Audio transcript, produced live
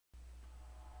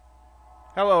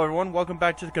Hello everyone, welcome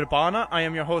back to Cabana. I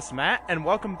am your host Matt, and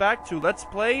welcome back to Let's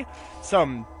Play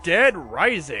some Dead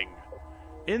Rising.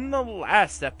 In the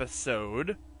last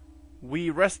episode, we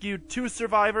rescued 2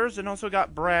 survivors and also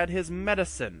got Brad his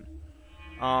medicine.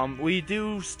 We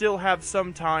do still have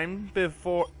some time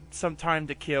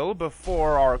to kill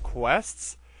before our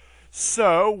quests,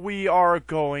 so we are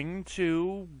going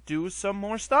to do some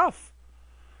more stuff.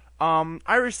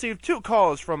 I received 2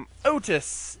 calls from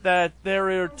Otis that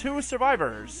there are 2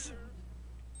 survivors.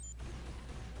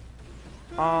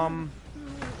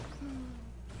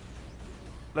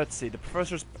 Let's see, the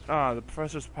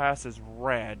professor's pass is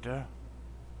red.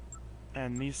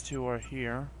 And these 2 are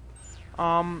here.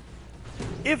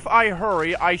 If I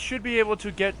hurry, I should be able to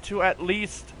get to at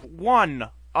least one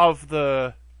of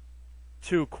the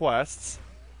 2 quests.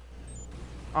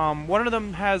 One of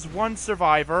them has 1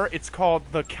 survivor. It's called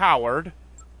the Coward.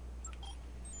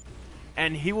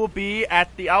 And he will be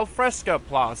at the Alfresca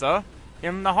Plaza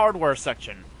in the hardware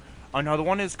section. Another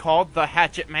one is called the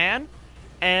Hatchet Man.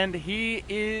 And he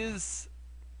is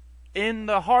in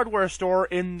the hardware store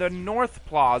in the North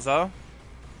Plaza.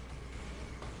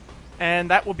 And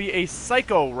that will be a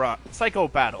psycho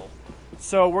battle.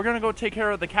 So we're gonna go take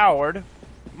care of the Coward.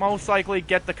 Most likely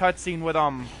get the cutscene with,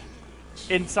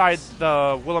 inside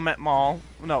the Willamette Mall.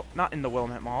 No, not in the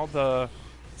Willamette Mall. The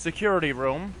security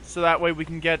room. So that way we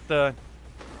can get the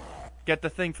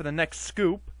thing for the next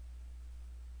scoop.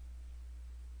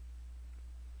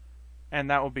 And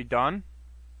that will be done.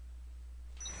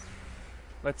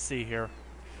 Let's see here.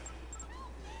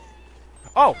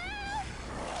 Oh!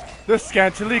 The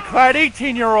scantily clad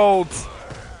 18-year-olds!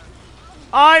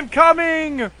 I'm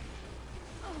coming!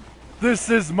 This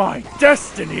is my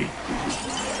destiny!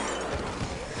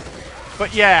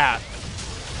 But yeah,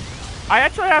 I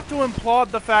actually have to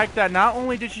applaud the fact that not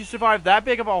only did she survive that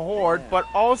big of a horde, but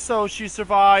also she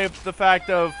survived the fact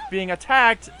of being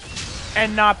attacked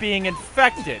and not being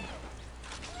infected.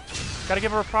 Gotta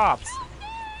give her props.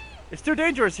 It's too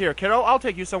dangerous here, kiddo. I'll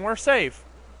take you somewhere safe.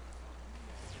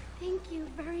 Thank you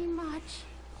very much.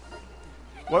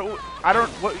 What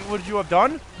would you have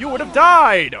done? You would have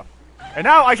died! And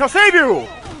now I shall save you!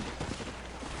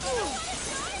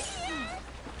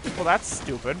 Well, that's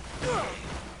stupid.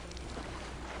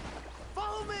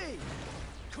 Follow me!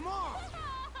 Come on!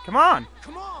 Come on!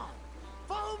 Come on!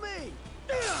 Follow me!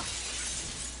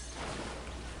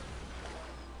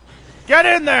 Get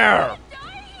in there!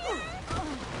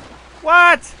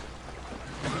 What?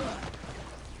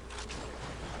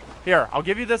 Here, I'll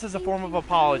give you this as a form of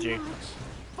apology.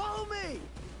 Follow me!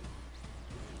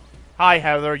 Hi,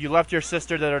 Heather. You left your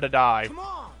sister there to die. Come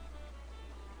on!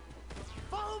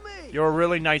 Follow me! You're a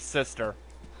really nice sister.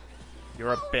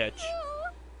 You're a bitch.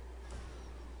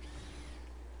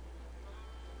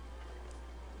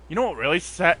 You know what really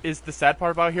is the sad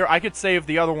part about here? I could save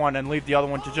the other one and leave the other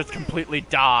one to just completely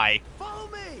die. Follow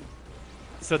me!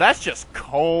 So that's just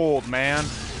cold, man.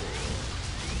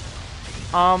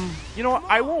 You know what?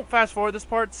 I won't fast forward this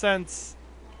part since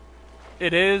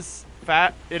it is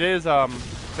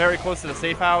very close to the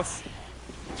safe house.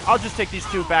 I'll just take these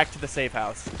 2 back to the safe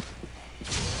house.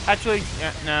 Actually,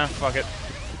 yeah, nah, fuck it.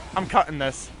 I'm cutting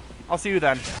this. I'll see you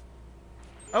then.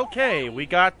 Okay, we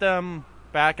got them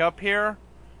back up here.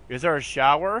 Is there a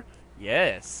shower?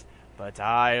 Yes. But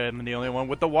I am the only one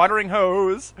with the watering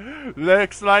hose.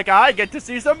 Looks like I get to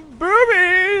see some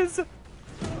boobies!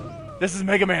 This is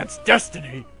Mega Man's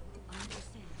destiny.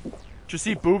 Did you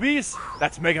see boobies?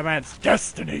 That's Mega Man's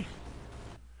destiny.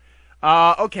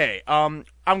 Okay, I'm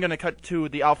gonna cut to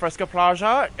the Alfresca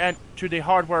Plaza and to the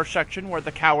hardware section where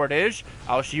the Coward is.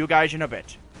 I'll see you guys in a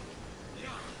bit.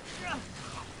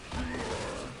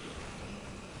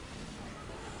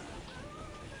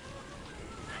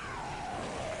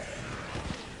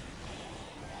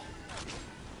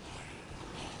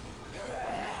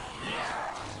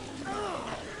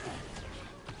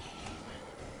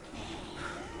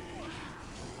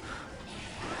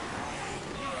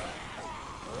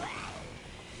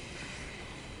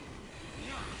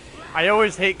 I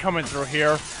always hate coming through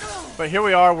here, but here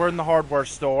we are, we're in the hardware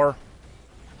store,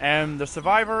 and the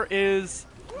survivor is...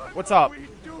 What's up?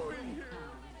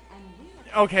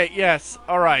 Okay, yes,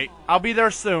 alright, I'll be there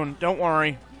soon, don't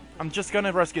worry. I'm just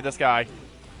gonna rescue this guy.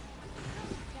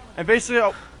 And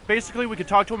basically we could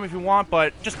talk to him if you want,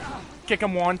 but just kick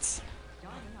him once.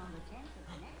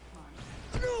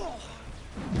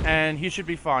 And he should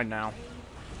be fine now.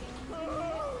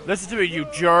 Listen to me, you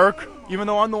jerk, even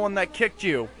though I'm the one that kicked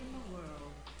you.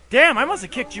 Damn, I must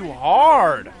have kicked you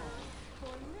hard.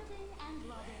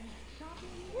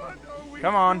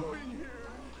 Come on.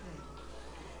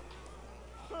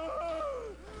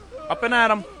 Up and at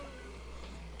him.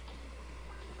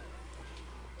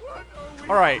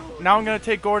 Alright, now I'm gonna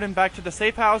take Gordon back to the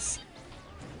safe house.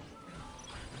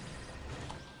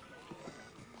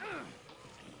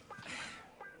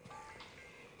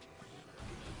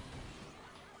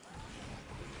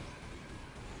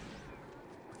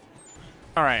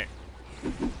 Alright.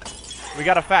 We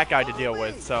got a fat guy to deal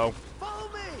with, so... Follow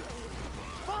me!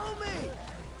 Follow me!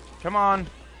 Come on.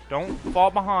 Don't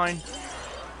fall behind.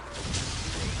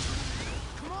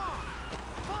 Come on!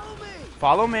 Follow me!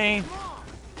 Follow me.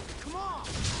 Come on!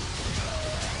 Come on!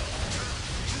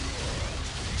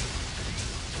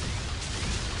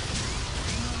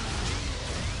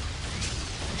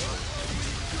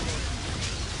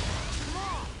 Come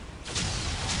on!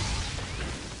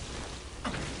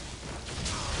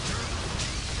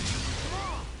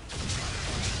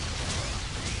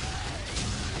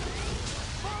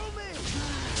 Follow me! Follow me! Come on! Follow me!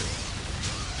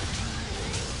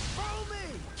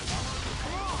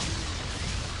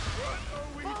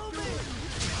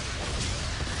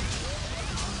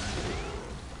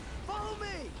 Follow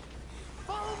me!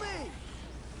 Follow me!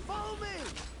 Follow me!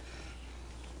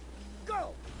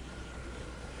 Go!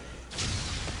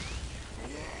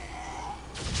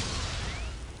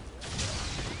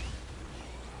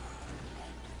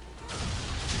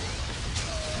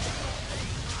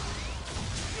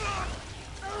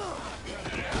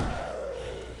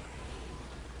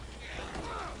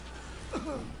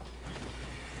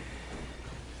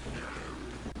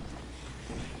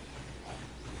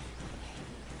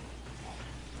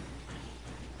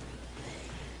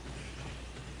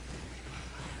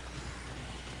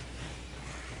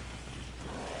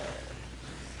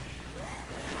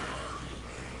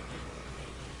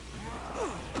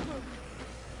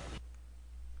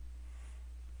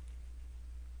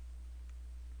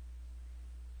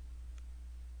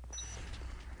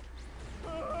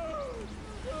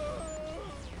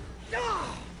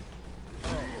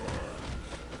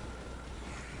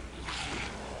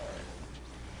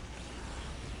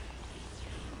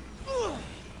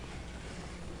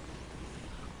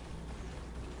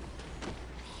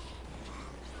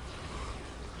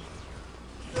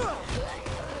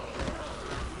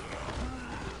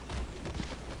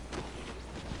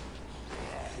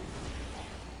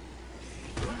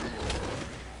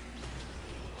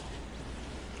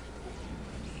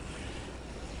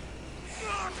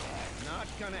 Not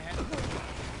gonna happen.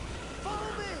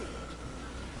 Follow me!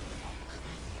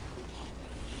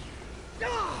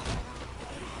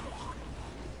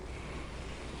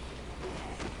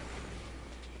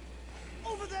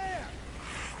 Over there!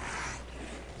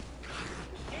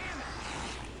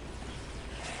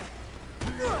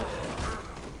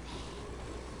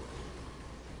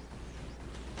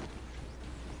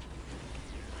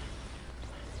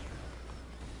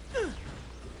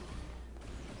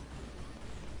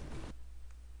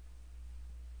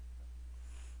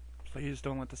 Please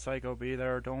don't let the psycho be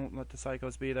there. Don't let the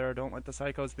psychos be there. Don't let the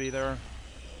psychos be there.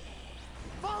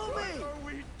 Follow me! What are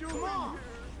we doing? Come on!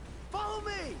 Follow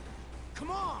me!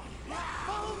 Come on!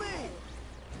 Follow me!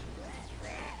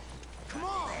 Come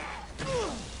on!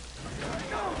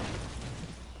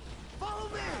 Follow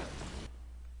me!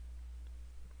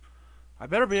 I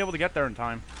better be able to get there in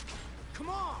time. Come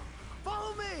on!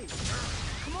 Follow me!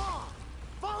 Come on!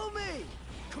 Follow me!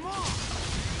 Come on!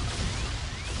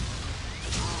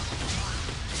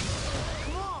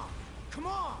 Come on! Come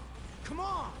on! Come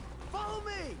on! Follow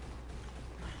me!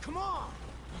 Come on!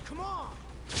 Come on!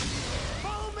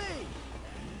 Follow me!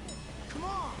 Come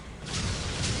on!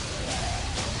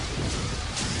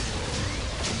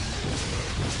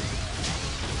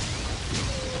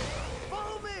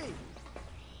 Follow me!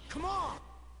 Come on!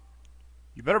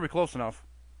 You better be close enough.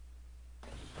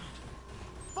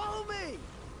 Follow me!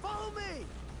 Follow me!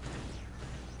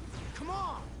 Come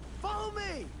on! Follow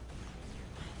me!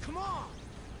 Come on!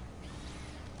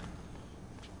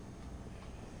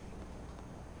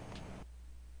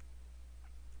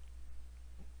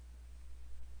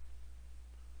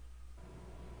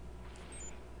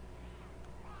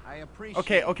 I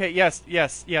appreciate Okay,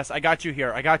 yes, I got you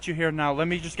here. I got you here now. Let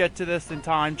me just get to this in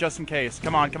time, just in case.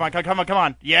 Come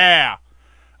on. Yeah!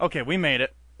 Okay, we made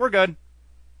it. We're good.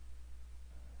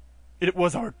 It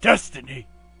was our destiny!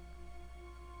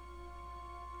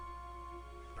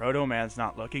 Proto Man's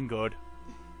not looking good.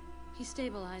 He's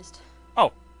stabilized.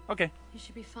 Oh, okay. You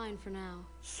should be fine for now.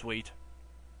 Sweet.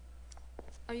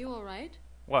 Are you alright?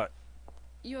 What?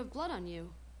 You have blood on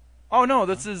you. Oh no,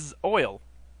 this is oil.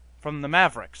 From the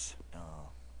Mavericks. Oh,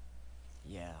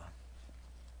 yeah.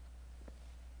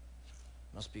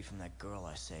 Must be from that girl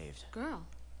I saved. Girl?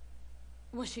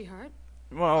 Was she hurt?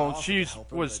 Well, offered she to help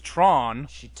her, was but- Tron.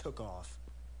 She took off.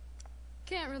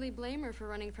 Can't really blame her for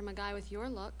running from a guy with your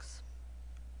looks.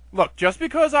 Look, just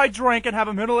because I drink and have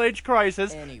a middle-age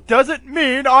crisis Anyway. doesn't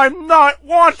mean I'm not She was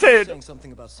wanted! saying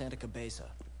something about Santa Cabeza.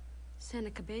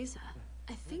 Santa Cabeza.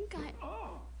 I think I...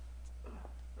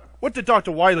 What did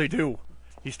Dr. Wily do?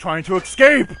 He's trying to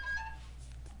escape!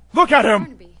 Look at him!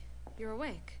 Barnaby, you're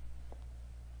awake.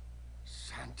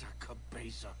 Santa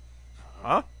Cabeza.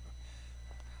 Huh?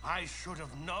 I should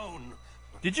have known.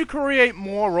 Did you create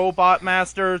more robot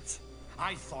masters?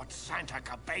 I thought Santa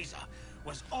Cabeza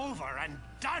was over and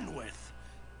done with.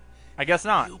 I guess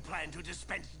not. You plan to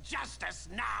dispense justice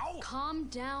now? Calm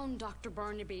down, Dr.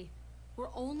 Barnaby. We're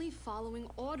only following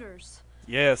orders.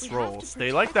 Yes, We have Roll. to Stay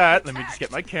protect like the that. Let me just attacked.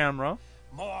 get my camera.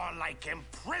 More like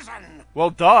imprison.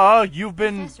 Well, duh. You've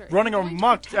been Professor, if running you're going to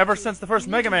amok protect ever you, since the you first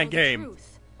need Mega to Man know the game.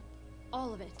 truth.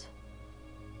 All of it.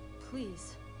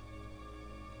 Please.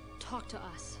 Talk to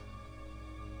us.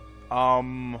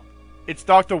 It's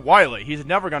Dr. Wily. He's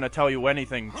never gonna tell you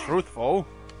anything truthful.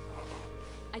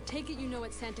 I take it you know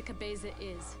what Santa Cabeza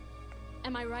is.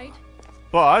 Am I right?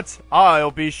 But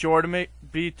I'll be sure to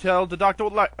tell the Dr.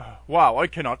 Wow, I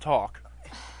cannot talk.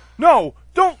 No!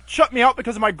 Don't shut me out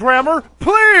because of my grammar!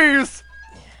 Please!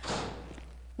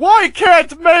 Why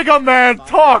can't Mega Man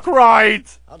talk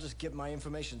right? I'll just get my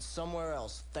information somewhere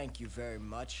else. Thank you very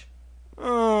much.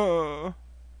 Maybe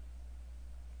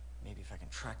if I can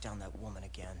track down that woman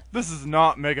again. This is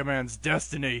not Mega Man's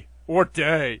destiny. Or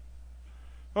day.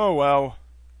 Oh well.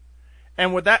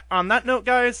 And with that, on that note,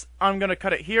 guys, I'm gonna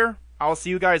cut it here. I'll see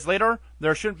you guys later.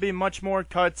 There shouldn't be much more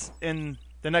cuts in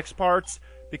the next parts,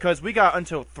 because we got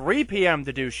until 3 p.m.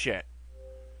 to do shit.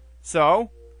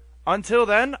 So, until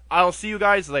then, I'll see you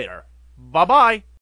guys later. Bye-bye!